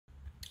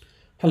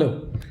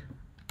Hello.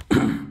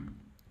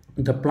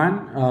 The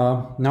plan,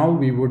 now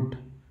we would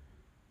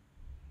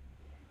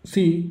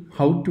see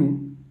how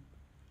to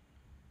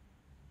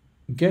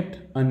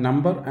get a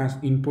number as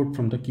input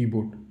from the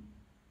keyboard.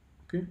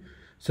 Okay,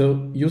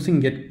 so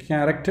using get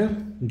character,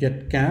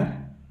 get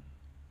char,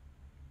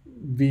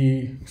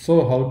 we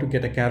saw how to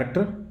get a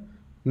character.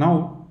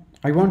 Now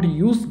I want to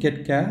use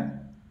get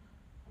char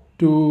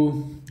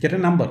to get a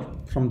number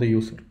from the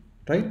user,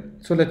 right?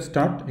 So let's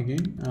start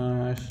again.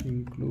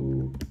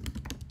 Include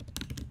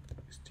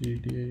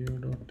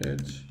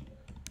stdio.h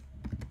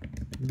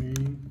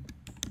main.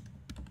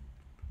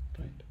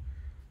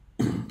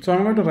 So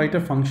I'm going to write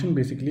a function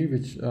basically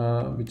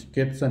which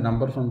gets a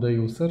number from the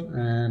user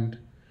and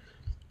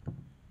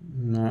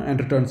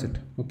returns it.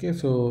 Okay,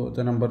 so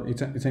the number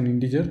it's an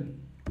integer.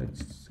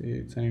 Let's say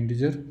it's an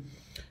integer.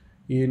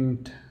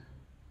 Int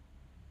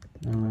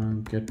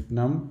get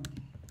num.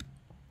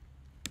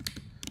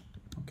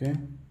 Okay.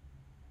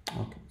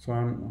 So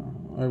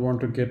I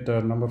want to get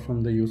a number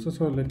from the user.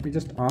 So let me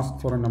just ask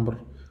for a number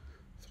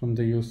from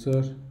the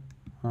user.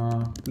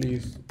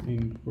 Please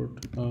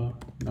input a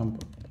number.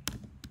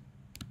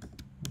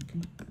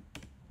 Okay,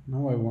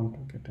 now I want to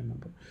get a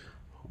number.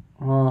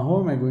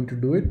 How am I going to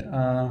do it?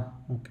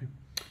 Okay,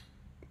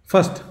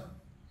 first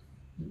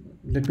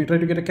let me try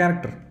to get a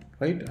character,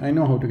 right? I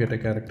know how to get a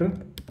character,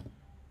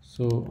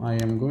 so I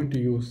am going to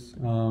use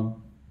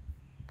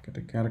get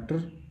a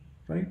character,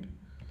 right?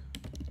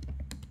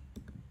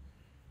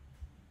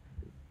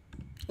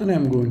 And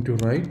I'm going to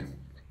write,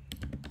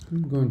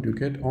 I'm going to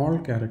get all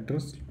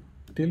characters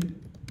till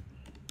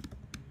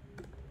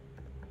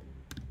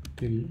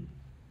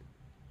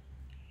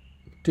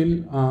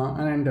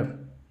an enter,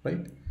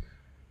 right?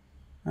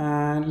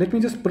 And let me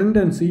just print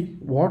and see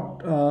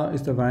what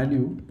is the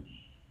value.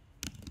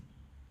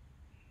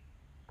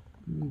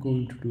 I'm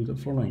going to do the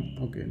following.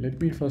 Okay,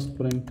 let me first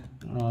print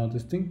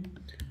this thing.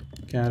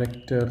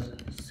 Character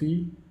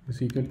C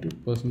is equal to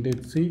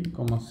 %C,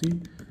 comma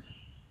C,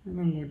 and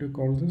I'm going to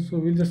call this. So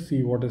we'll just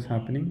see what is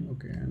happening.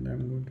 Okay, and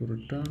I'm going to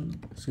return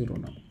 0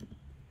 now.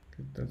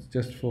 Okay, that's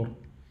just for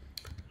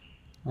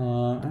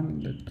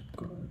and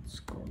let's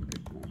call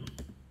it now.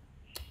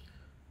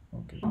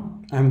 Okay,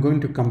 I'm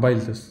going to compile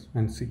this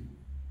and see.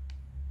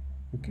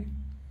 Okay,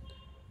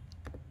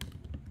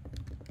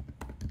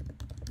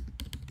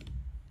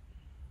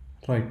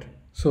 right,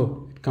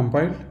 so it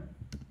compiled.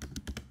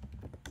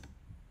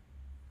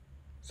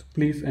 So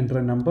please enter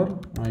a number.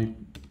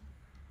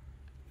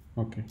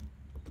 Okay,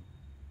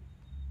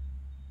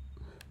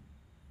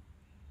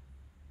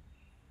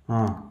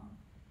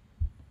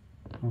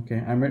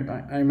 okay, I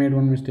made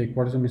one mistake.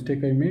 What is the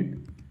mistake I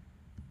made?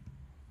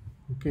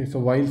 Okay, so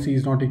while c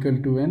is not equal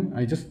to n,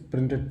 I just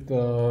printed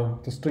the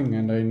string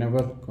and I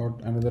never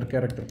got another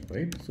character,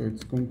 right? So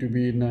it's going to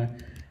be in an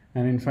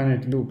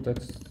infinite loop.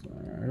 That's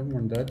I don't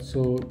want that.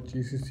 So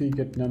gcc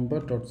get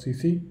number dot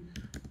cc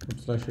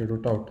slash a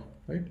dot out,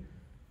 right?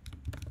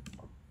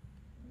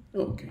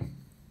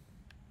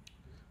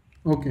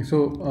 Okay,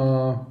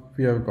 so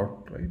we have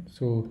got, right?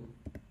 So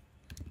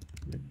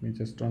let me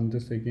just run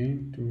this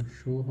again to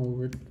show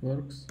how it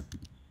works.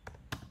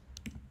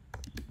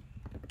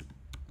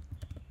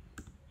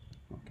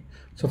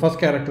 So first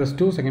character is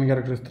 2, second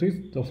character is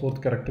 3, the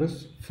fourth character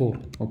is 4.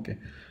 Okay.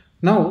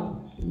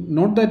 Now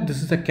note that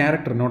this is a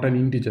character, not an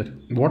integer.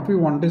 What we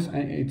want is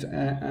it's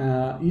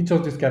each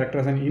of these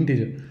characters an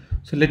integer.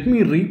 So let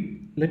me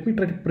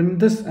try to print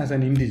this as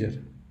an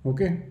integer.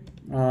 Okay.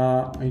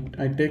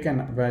 I take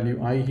a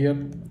value I here,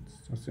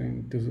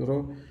 to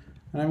 0,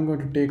 and I'm going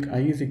to take I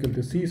is equal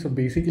to c. So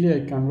basically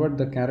I convert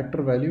the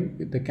character value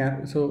with the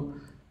so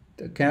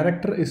the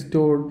character is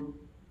stored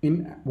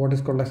in what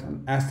is called as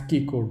an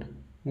ASCII code.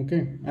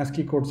 Okay,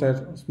 ASCII codes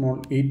are small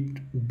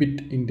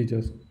 8-bit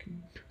integers, okay.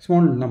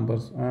 Small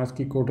numbers.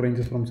 ASCII code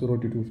ranges from 0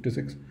 to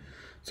 256.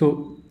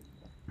 So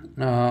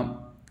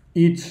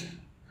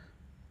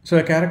so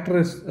a character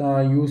is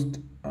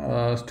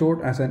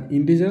stored as an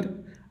integer,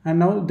 and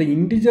now the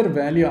integer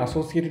value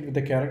associated with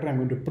the character I'm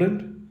going to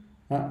print.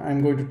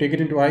 I'm going to take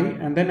it into I,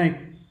 and then I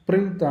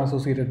print the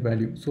associated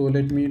value. So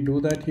let me do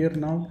that here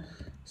now.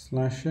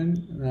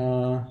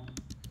 /n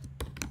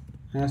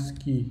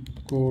ASCII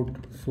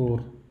code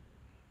for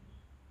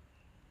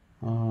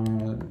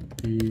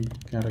the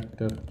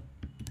character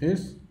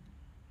is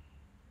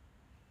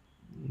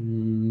let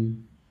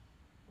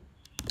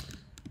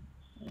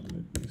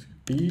me see,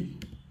 T,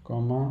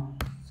 comma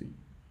C.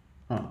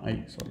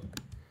 Sorry,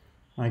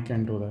 I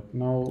can do that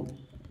now.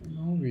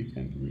 We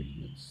can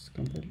let's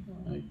compile.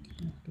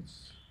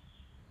 Let's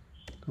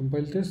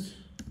compile this.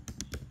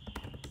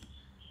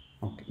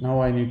 Okay,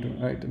 now I need to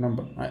write a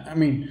number. I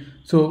mean,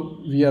 so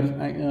we are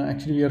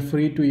actually we are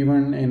free to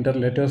even enter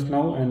letters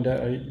now, and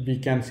we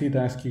can see the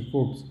ASCII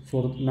codes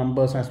for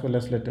numbers as well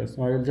as letters.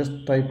 So I will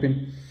just type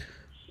in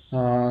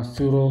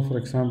 0, for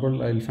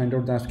example. I'll find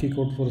out the ASCII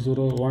code for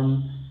 0,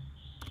 1,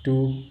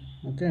 2.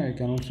 Okay, I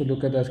can also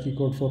look at the ASCII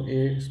code for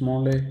A,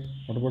 small a.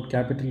 What about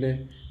capital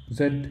A,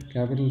 Z,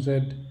 capital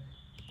Z,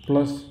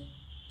 plus,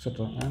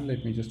 etc. And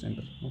let me just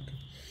enter. Okay,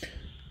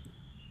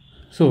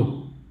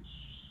 so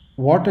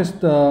what is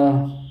the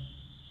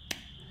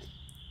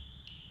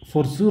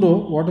for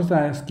 0, what is the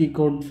ASCII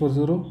code for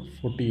 0?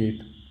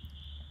 48.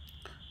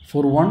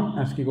 For 1,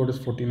 ASCII code is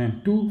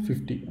 49. 2,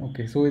 50.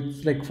 Okay, so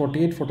it's like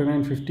 48,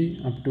 49,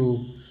 50 up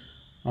to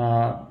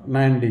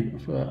 90,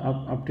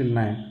 up till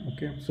 9.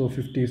 Okay, so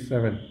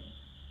 57.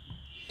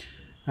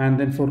 And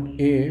then for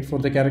A, for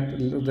the character,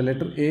 the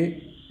letter A,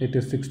 it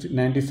is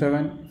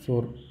 97.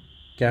 For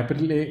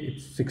capital A,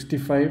 it's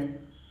 65.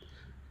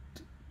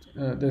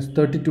 There's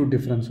 32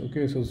 difference.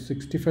 Okay, so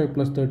 65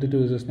 plus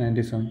 32 is just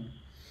 97.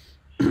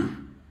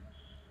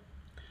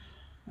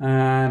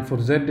 And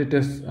for Z it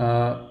is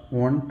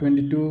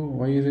 122.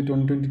 Why is it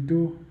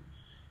 122?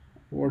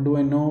 What do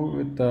I know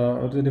with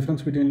what's the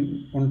difference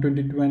between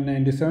 122 and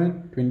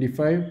 97?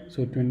 25.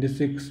 So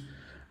 26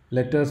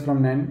 letters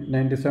from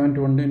 97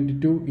 to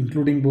 122,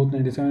 including both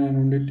 97 and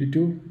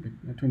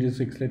 122.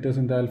 26 letters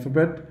in the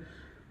alphabet.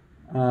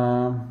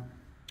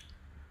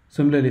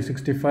 Similarly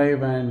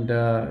 65 and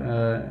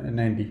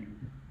 90.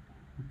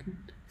 Okay,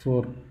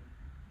 for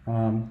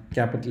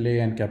capital A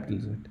and capital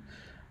Z.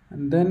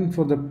 And then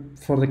for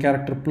the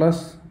character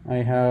plus, I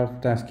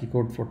have the ASCII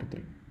code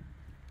 43.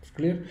 It's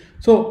clear.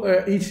 So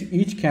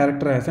each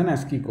character has an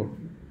ASCII code.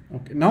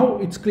 Okay, now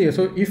it's clear.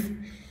 So if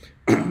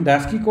the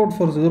ASCII code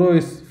for 0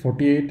 is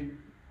 48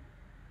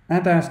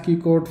 and the ASCII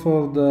code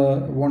for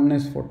the 1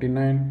 is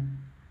 49,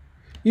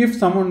 if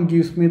someone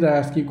gives me the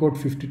ASCII code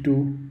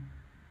 52,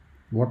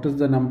 what is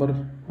the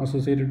number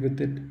associated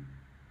with it?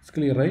 It's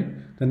clear,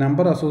 right? The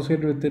number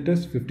associated with it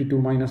is 52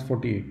 minus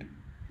 48.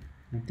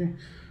 Okay,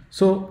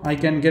 so I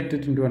can get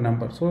it into a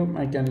number. So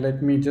I can,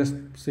 let me just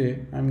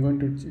say, I'm going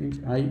to change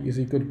I is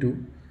equal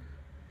to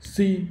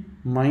C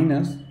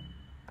minus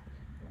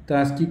the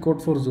ASCII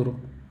code for 0,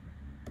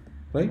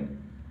 right?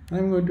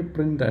 I'm going to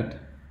print that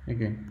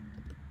again.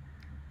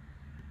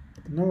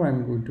 Now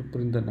I'm going to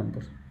print the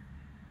number.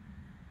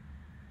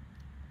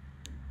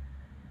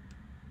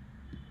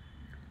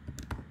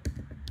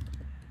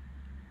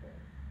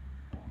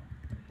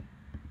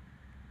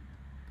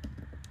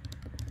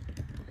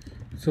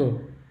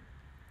 So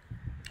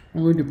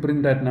I'm going to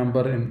print that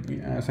number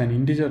as an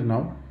integer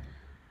now,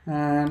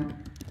 and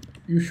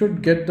you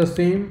should get the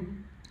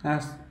same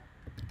as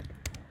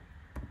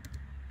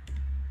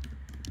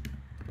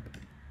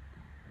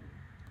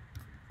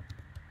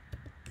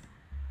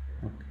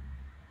okay.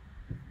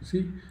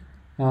 See,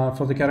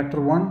 for the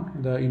character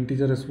 1, the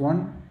integer is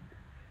 1,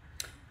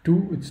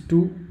 2 it's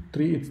 2,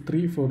 3 it's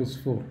 3, 4 is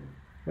 4,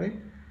 right?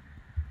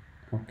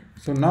 Okay,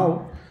 so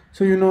now,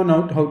 so you know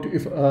now how to,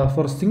 if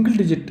for a single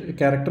digit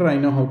character, I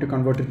know how to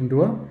convert it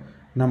into a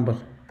number.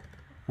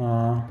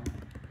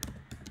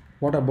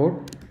 What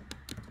about,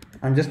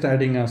 I'm just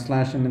adding a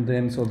slash in the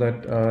end so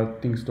that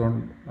things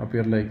don't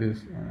appear like this.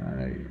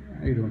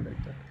 I don't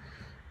like that.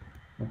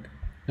 Okay,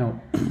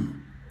 now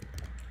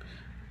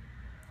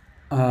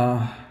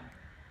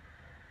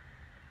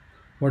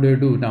what do you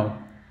do now?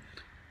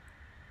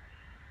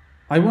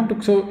 I want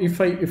to, so if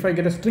I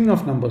get a string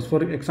of numbers,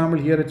 for example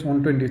here it's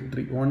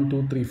 123, 1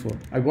 2 3 4,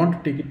 I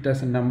want to take it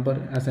as a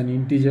number, as an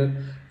integer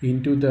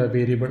into the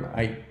variable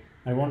I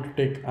want to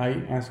take I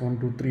as 1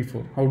 2 3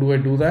 4. How do I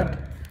do that?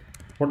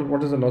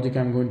 What is the logic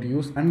I'm going to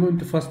use? I'm going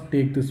to first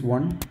take this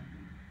 1,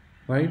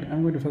 right?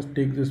 I'm going to first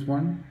take this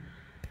 1.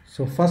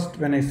 So first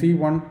when I see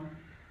 1,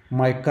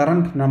 my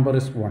current number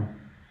is 1.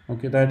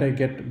 Okay, that I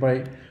get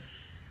by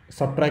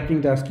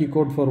subtracting the ASCII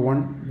code for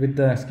 1 with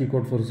the ASCII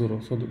code for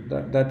 0. So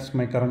that's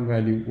my current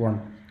value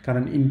 1.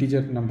 Current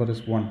integer number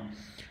is 1.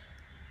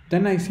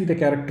 Then I see the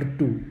character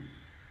 2,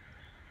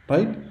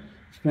 right?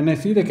 When I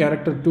see the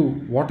character 2,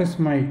 what is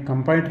my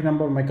compiled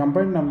number? My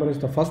compiled number is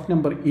the first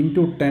number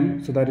into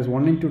 10. So that is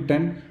 1 into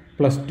 10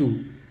 plus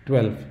 2,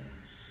 12,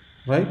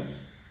 right?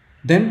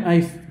 Then I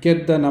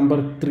get the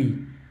number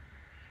 3.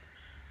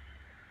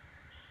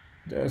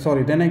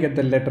 Then I get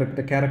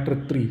the character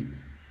 3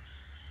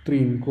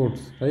 in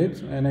quotes, right?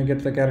 And I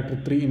get the character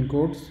 3 in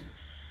quotes.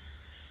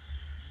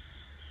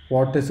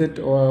 What is it?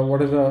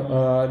 What is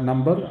the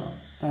number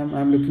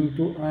I'm looking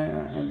to?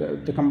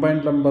 The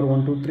combined number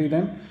 1 2 3.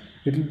 Then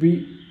it will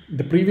be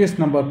the previous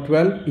number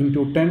 12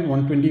 into 10,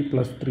 120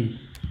 plus 3.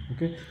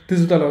 Okay, this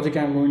is the logic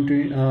I'm going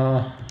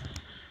to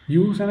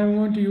use, and I'm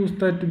going to use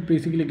that to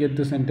basically get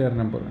this entire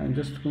number. I'm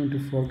just going to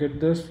forget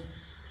this.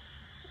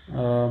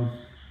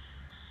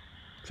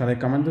 Shall I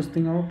comment this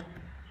thing out?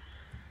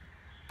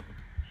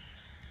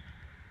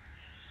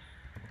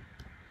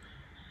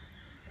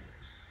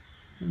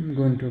 I'm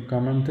going to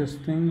comment this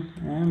thing,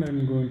 and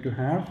I'm going to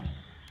have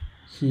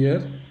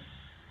here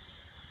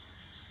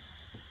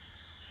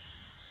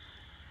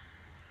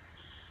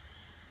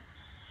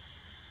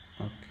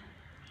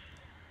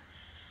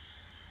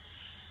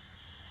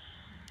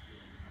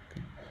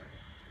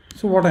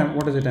so what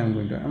is it I'm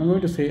going to? I'm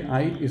going to say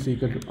I is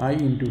equal to I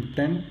into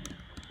 10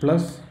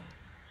 plus.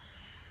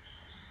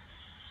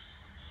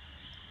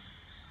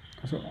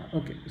 So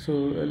okay, so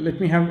let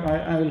me have,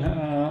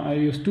 I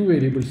use two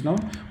variables now.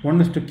 One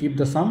is to keep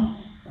the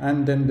sum,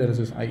 and then there is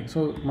this I.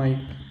 So my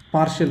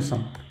partial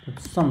sum,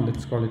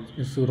 let's call it,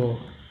 is 0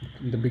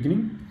 in the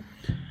beginning,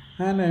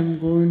 and I'm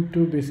going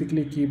to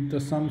basically keep the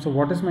sum. So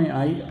what is my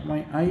I?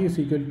 My I is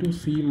equal to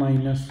C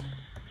minus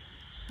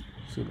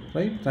 0,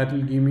 right? That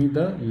will give me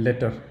the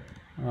letter.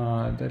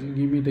 That will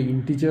give me the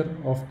integer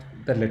of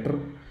the letter.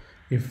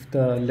 If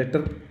the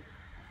letter,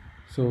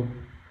 so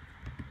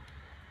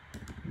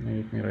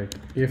let me write,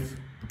 if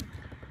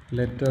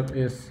letter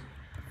is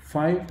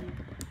 5,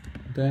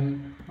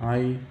 then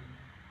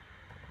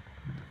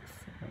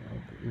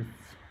if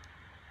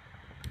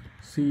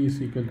C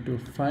is equal to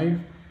 5,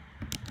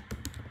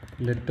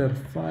 letter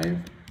 5,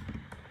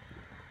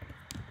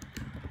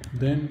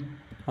 then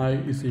I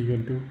is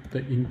equal to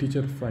the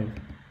integer 5.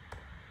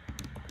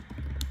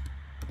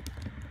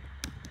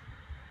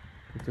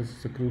 This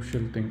is a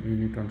crucial thing you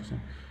need to understand.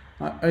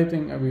 I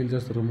think I will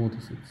just remove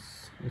this.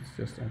 It's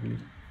just ugly.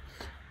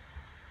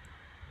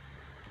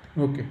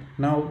 Okay,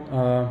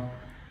 now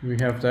we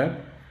have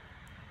that.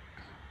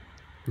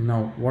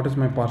 Now what is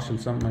my partial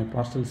sum? My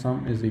partial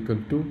sum is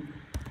equal to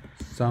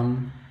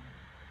sum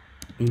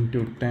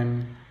into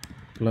 10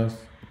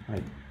 plus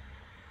I.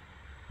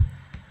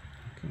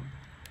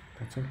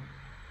 Okay,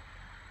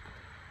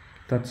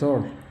 that's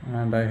all,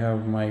 and I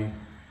have my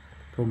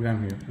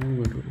program here. I'm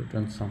going to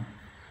return sum.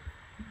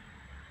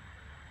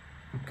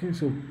 Okay,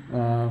 so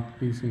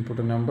please input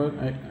a number.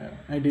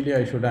 Ideally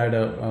I should add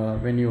a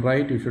when you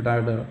write, you should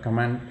add a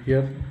command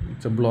here.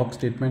 It's a block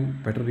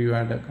statement. Better you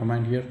add a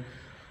command here,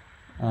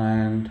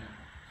 and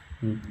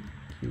you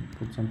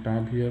put some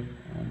tab here,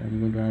 and I'm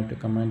going to add a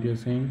command here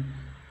saying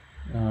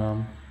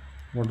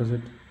what is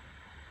it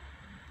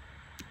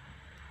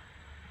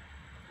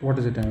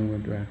I'm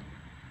going to add,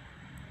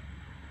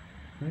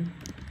 right?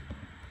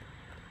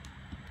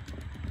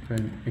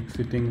 When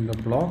exiting the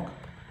block,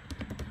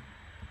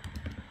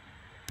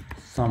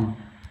 sum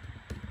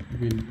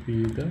will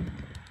be the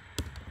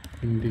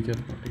integer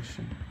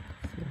notation.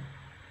 So,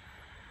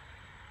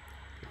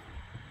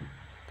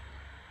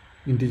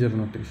 integer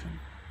notation.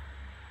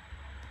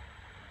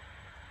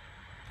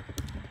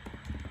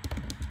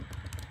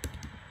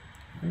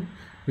 Okay.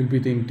 Will be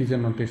the integer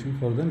notation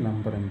for the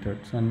number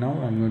entered. So now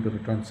I'm going to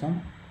return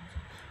sum.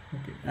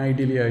 Okay.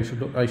 Ideally, I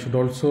should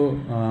also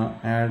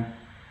add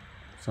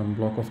some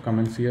block of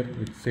comments here,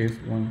 which says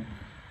one.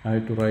 I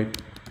have to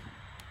write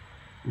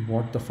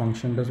what the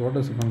function does. What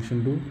does the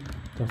function do?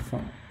 The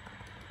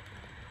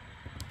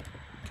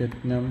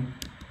getNum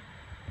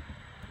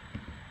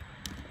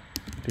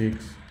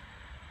takes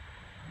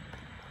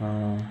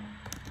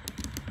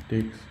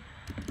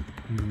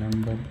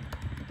number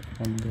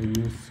from the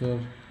user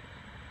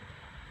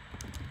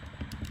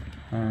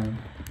and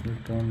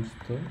returns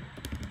the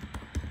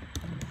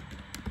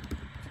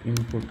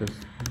input is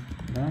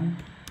none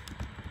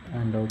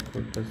and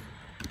output is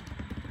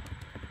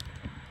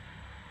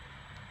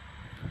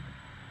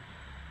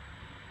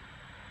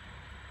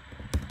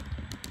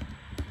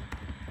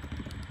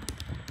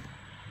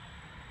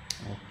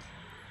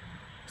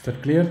Is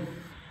that clear? Right.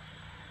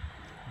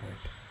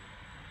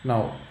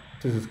 Now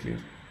this is clear.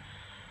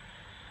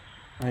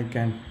 I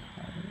can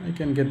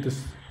get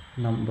this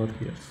number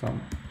here,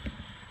 sum.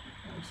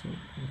 So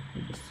let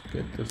me just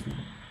get this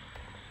number.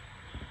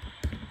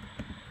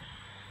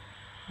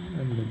 And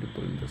I'm going to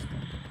print this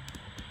number.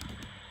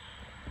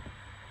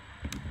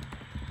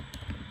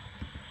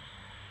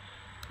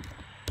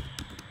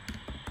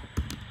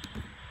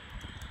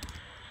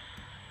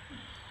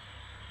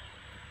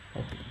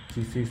 Okay.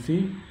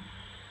 GCC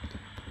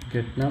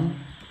getNum.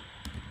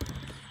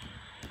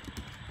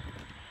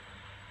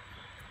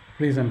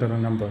 Please enter a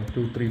number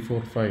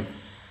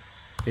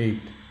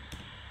 23458.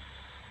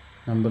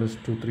 Number is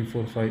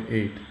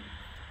 23458.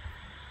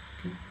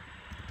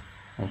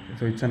 Okay,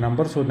 so it's a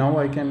number. So now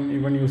I can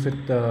even use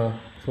it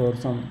for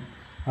some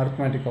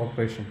arithmetic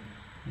operation.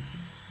 Okay.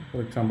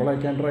 For example, I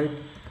can write.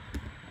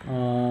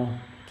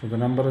 So the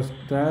number is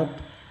that,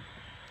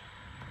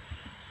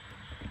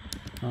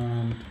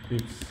 and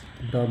its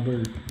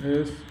double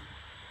is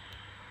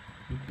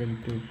equal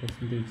to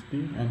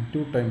 %d, and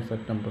 2 times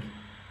that number.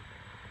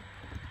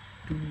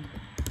 2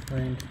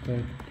 times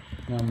that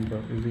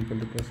number is equal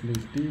to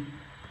 %d.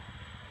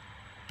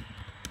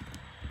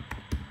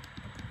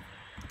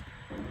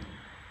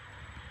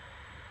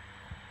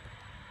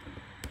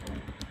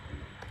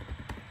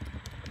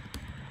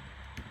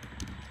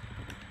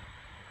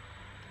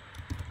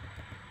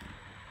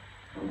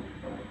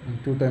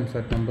 And 2 times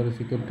that number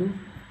is equal to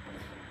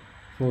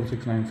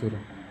 4690.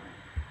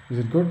 Is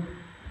it good?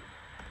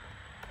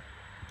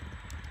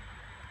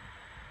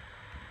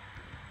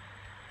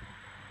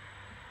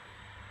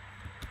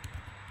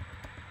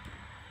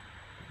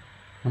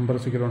 Number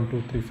is equal to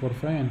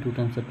 2345 and 2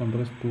 times that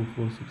number is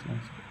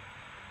 24690.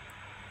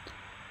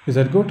 Is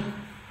that good? I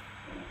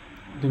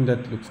think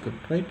that looks good,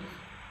 right?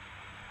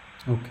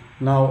 Okay.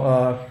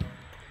 Now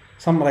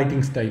some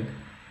writing style.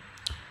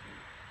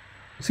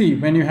 See,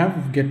 when you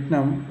have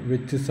getNum,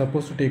 which is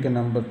supposed to take a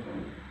number,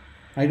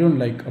 I don't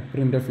like a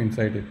printf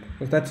inside it,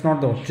 because that's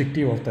not the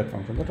objective of that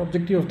function. The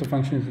objective of the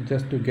function is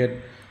just to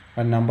get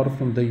a number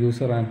from the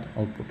user and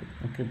output it.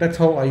 Okay, that's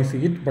how I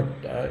see it. But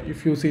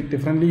if you see it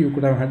differently, you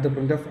could have had the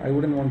printf. I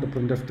wouldn't want the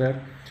printf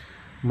there.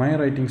 my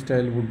writing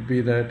style would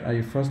be that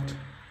I first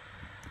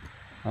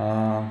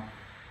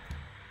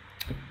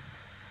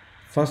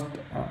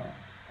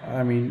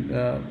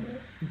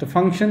the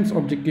function's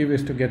objective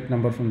is to get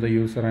number from the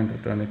user and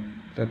return it.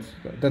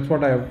 That's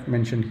what I have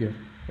mentioned here,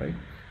 right?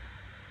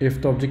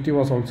 If the objective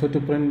was also to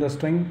print the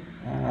string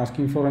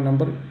asking for a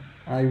number,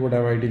 I would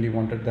have ideally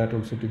wanted that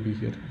also to be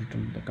here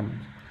written in the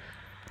comments.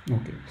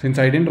 Okay, since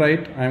I didn't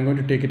write, I am going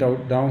to take it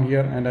out down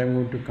here and I'm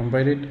going to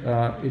compile it.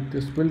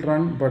 This will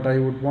run, but I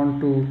would want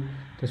to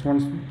just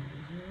want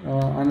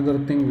another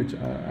thing which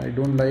I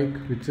don't like,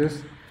 which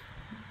is,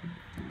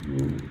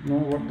 you know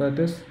what that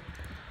is?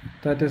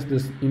 That is,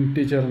 this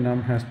integer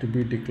num has to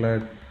be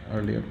declared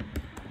earlier.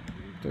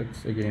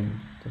 That's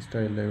again the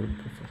style I would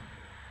prefer.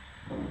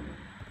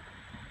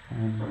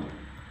 And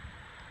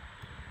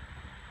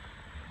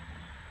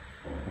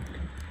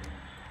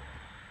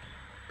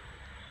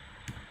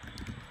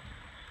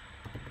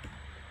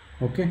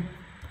okay,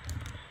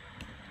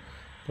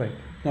 right,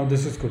 now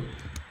this is good.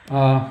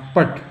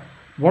 But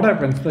what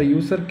happens, the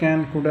user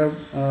could have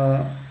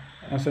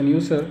as an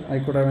user I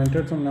could have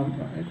entered some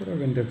I could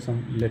have entered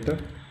some letter.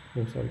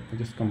 Oh sorry, I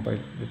just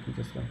compiled. Let me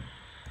just run.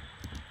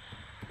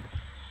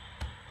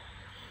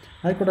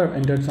 I could have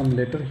entered some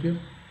letter here,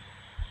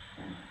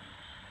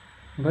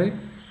 right?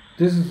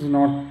 This is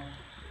not,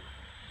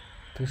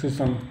 this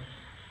is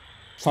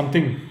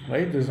something,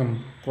 right? This is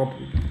some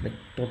like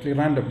totally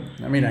random.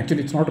 I mean,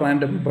 actually it's not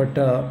random, but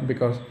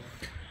because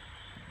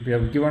we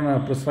have given a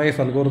precise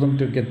algorithm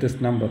to get this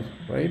number,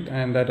 right?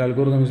 And that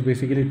algorithm is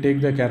basically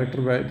take the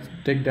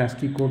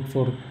ASCII code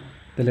for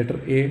the letter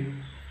A,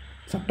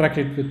 subtract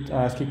it with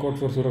ASCII code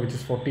for 0, which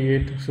is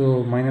 48,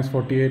 so minus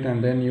 48,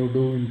 and then you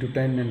do into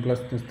 10 and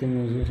plus this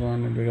thing, so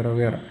on and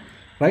vagara,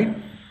 right?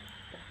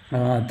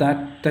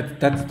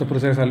 That's the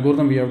precise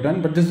algorithm we have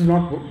done, but this is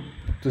not good.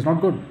 This is not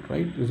good,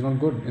 right? This is not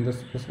good in the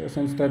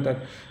sense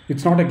that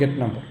it's not a get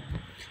number.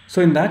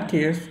 So in that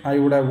case, I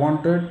would have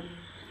wanted,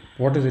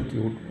 what is it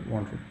you would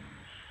wanted?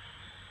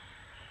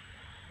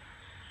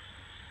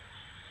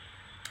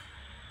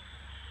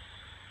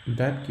 In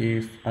that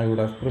case, I would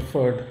have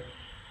preferred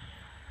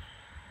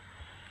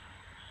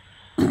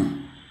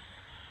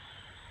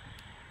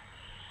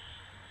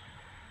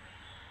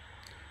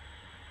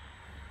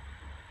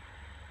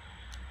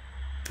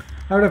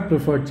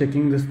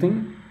checking this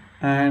thing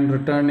and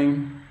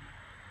returning,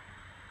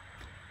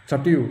 it's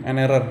up to you, an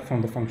error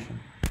from the function,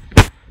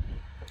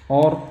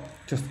 or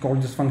just call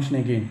this function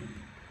again,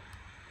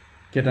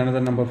 get another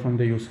number from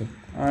the user.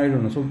 I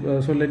don't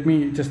know. So let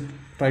me just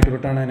try to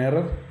return an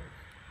error.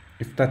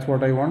 If that's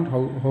what I want,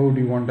 how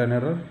do you want an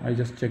error? I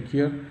just check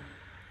here.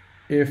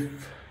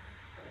 If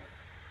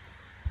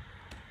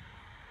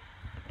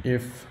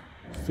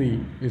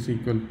C is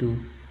equal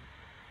to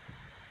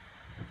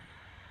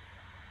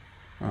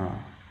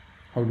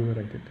how do I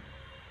write it?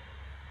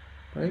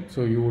 Right,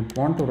 so you would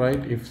want to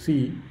write if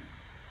C,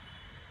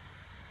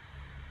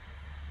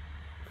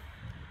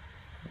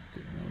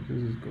 okay, now this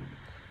is good,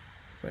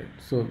 right?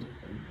 So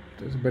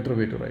there's a better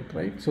way to write,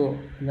 right? So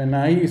when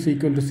I is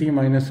equal to C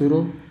minus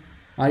 0,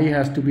 I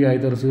has to be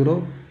either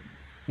 0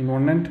 in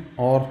one end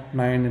or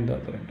 9 in the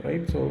other end,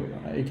 right? So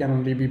I can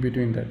only be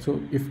between that.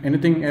 So if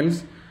anything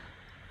else,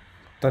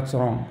 that's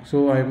wrong.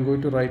 So I am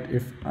going to write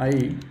if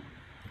I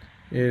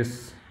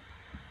is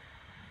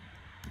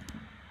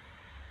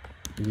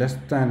less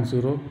than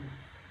 0,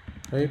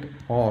 right,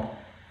 or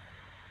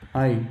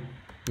I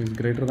is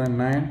greater than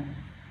 9.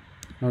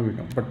 No, we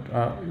don't, but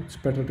it's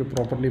better to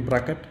properly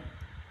bracket.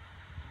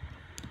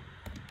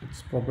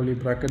 Let's properly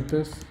bracket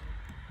this.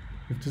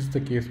 If this is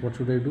the case, what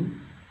should I do?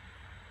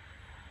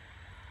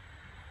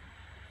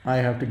 I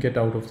have to get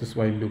out of this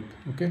while loop.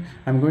 Okay,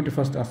 I'm going to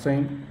first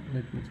assign,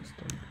 let me just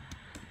start.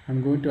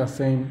 I'm going to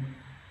assign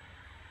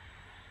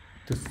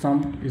the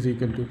sum is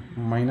equal to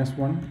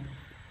 -1.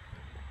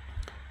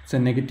 It's a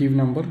negative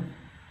number.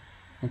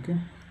 Okay,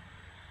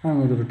 I'm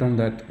going to return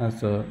that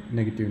as a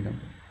negative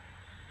number.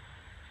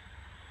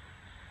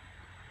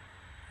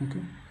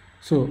 Okay,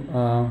 so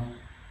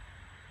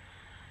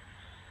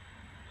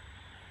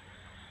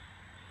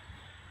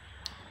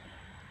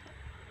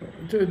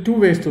two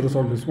ways to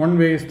resolve this. One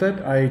way is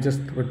that I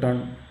just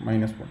return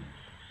 -1,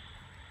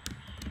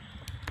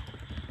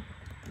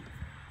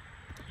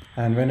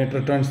 and when it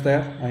returns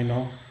there, I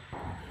know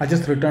I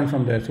just return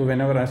from there. So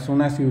whenever, as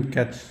soon as you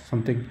catch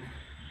something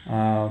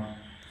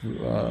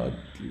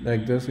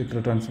like this, it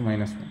returns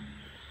 -1.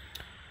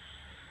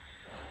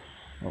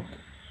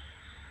 Okay,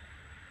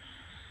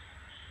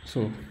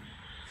 so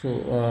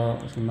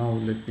now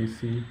let me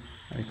see.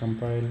 I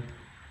compile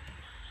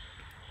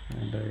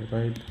and I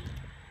write.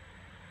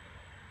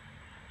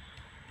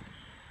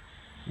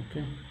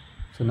 Okay,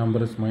 so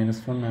number is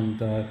 -1 and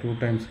 2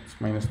 times it's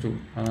 -2,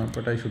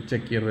 but I should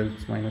check here whether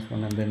it's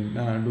 -1 and then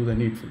do the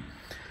needful.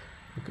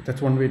 Okay,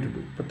 that's one way to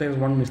do, but there's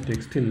one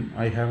mistake still.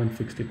 I haven't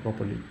fixed it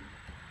properly,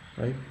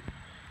 right?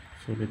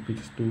 So let me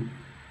just do,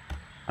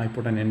 I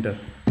put an enter.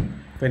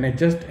 When I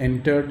just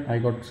entered, I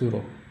got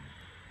 0.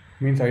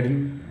 Means I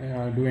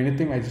didn't do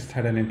anything, I just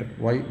had an enter.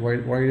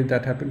 Why did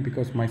that happen?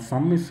 Because my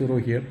sum is 0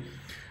 here,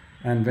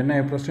 and when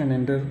I press an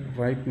enter,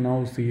 right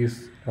now C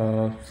is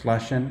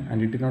 /n,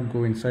 and it did not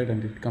go inside,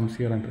 and it comes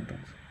here and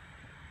returns.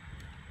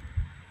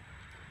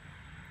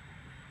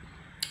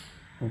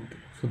 Okay,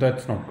 so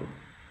that's not good,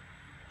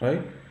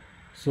 right?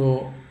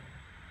 So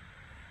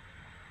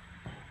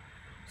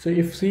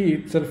if C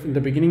itself in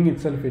the beginning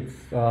itself it's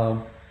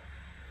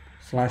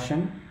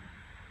 /n,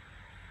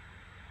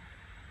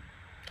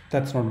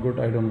 that's not good.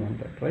 I don't want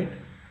that, right?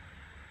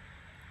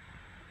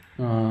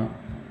 I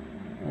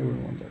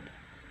don't want that.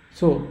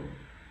 So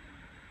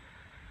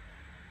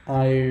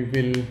I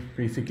will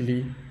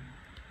basically,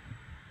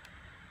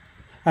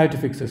 I have to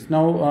fix this.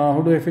 Now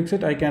how do I fix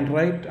it? I can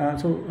write,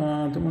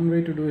 the one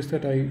way to do is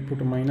that I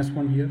put a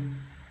 -1 here,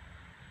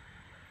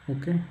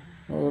 okay,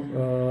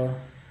 or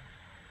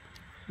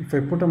if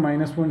I put a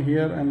 -1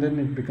 here and then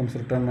it becomes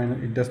return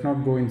minus, it does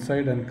not go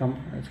inside and come.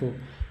 So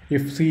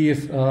if C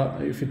is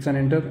if it's an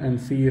enter and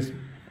C is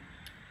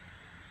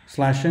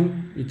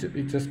 /n,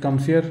 it just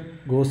comes here,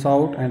 goes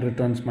out and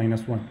returns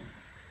 -1.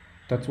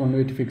 That's one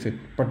way to fix it,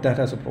 but that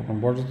has a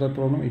problem. What is the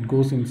problem? It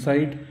goes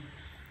inside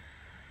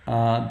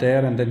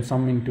there and then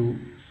sum into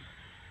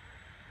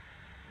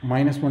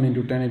 -1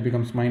 into 10, it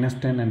becomes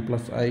 -10 and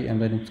plus I, and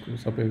then it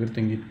screws up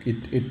everything.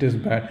 It is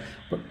bad.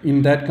 But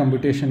in that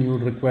computation you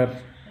would require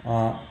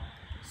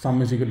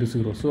sum is equal to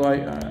 0. So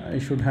I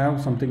should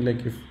have something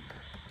like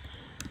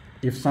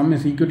if sum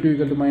is equal to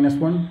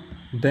 -1,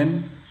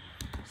 then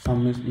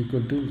sum is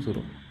equal to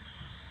 0.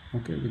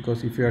 Okay,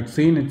 because if you had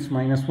seen it's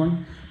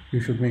 -1, you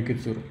should make it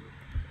 0.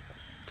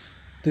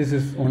 This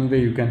is one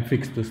way you can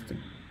fix this thing.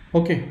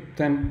 Okay,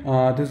 then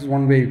this is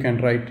one way you can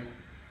write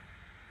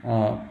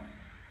a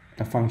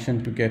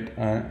function to get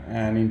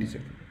an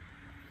integer.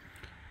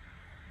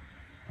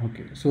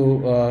 Okay, so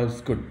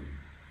it's good.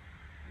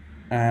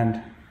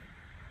 And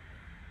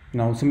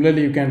now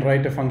similarly you can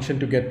write a function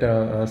to get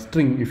a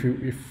string.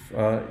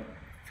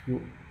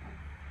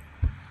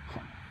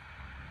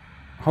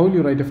 How will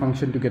you write a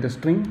function to get a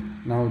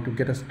string? Now to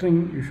get a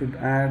string you should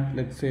add,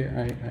 let's say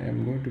I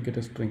am going to get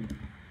a string,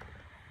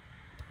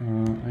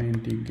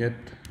 int get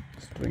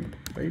string,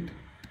 right?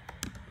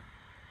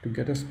 To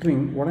get a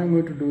string, what I'm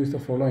going to do is the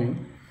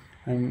following.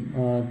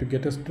 To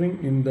get a string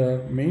in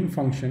the main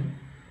function,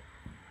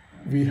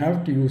 we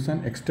have to use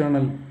an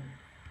external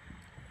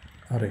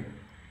array.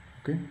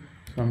 Okay,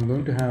 so I'm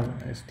going to have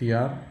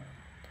str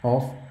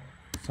of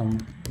some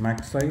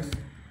max size.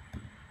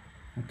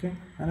 Okay,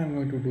 and I'm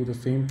going to do the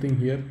same thing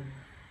here.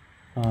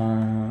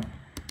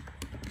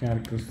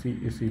 Character C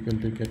is equal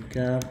to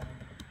getchar,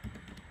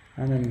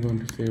 and I'm going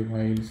to say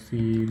while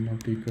C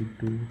not equal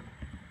to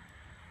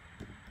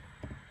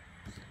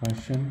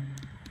 /n,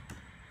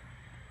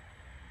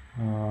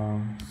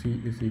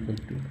 C is equal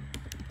to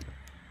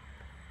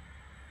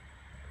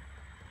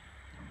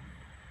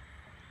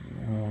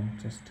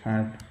just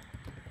add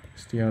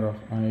str of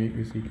I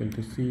is equal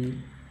to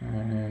C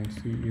and C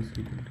is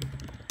equal to,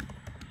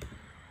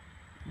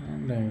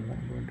 and I'm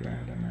going to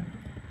add an I,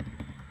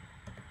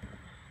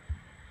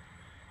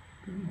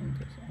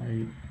 I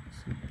is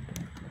equal to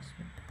 +1.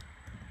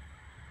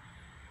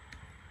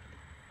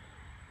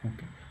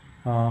 Okay,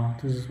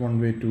 this is one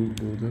way to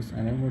do this,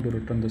 and I'm going to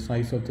return the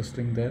size of the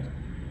string there.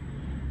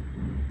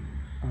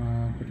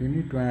 But you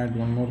need to add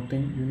one more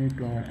thing. You need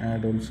to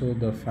add also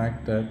the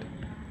fact that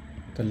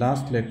the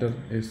last letter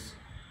is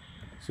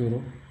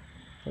 0,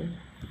 right?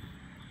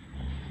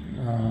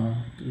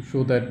 To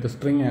show that the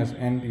string has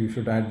end, you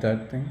should add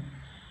that thing.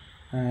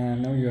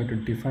 And now you have to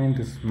define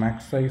this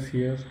max size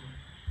here.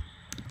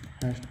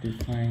 Hash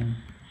define,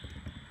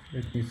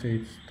 let me say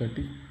it's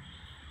 30.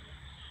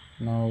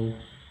 Now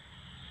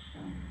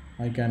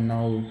I can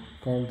now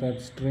call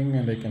that string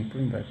and I can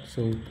print that.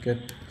 So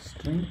get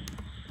string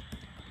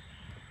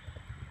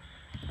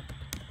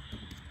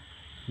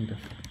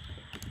def.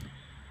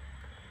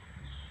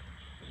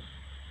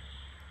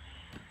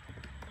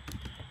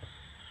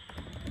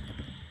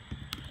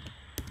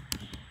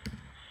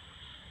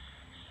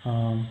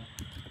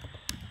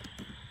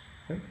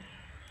 Right.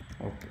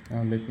 Okay,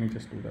 now let me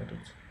just do that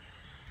also.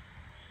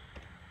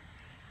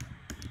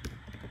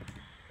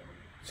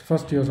 So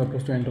first you are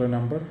supposed to enter a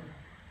number.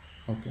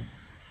 Okay,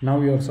 now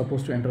you are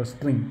supposed to enter a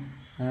string,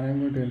 and I'm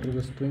going to enter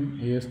the string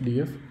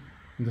ASDF,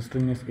 and the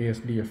string is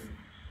ASDF.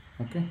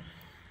 Okay,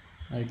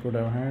 I could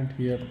have had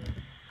here,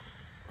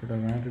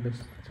 added a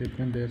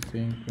statement there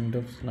saying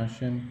printf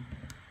 /n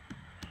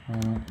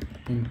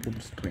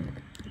input string.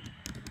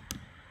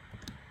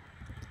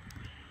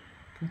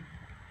 Okay,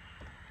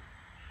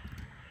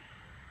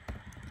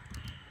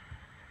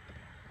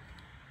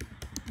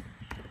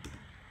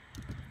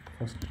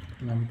 first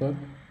number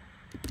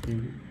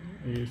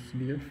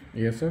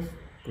ASF.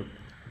 Good.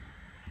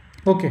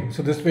 Okay,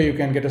 so this way you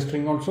can get a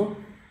string also.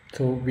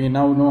 So we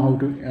now know how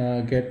to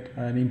get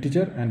an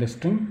integer and a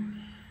string.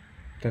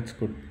 That's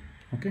good.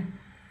 Okay,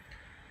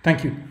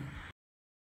 thank you.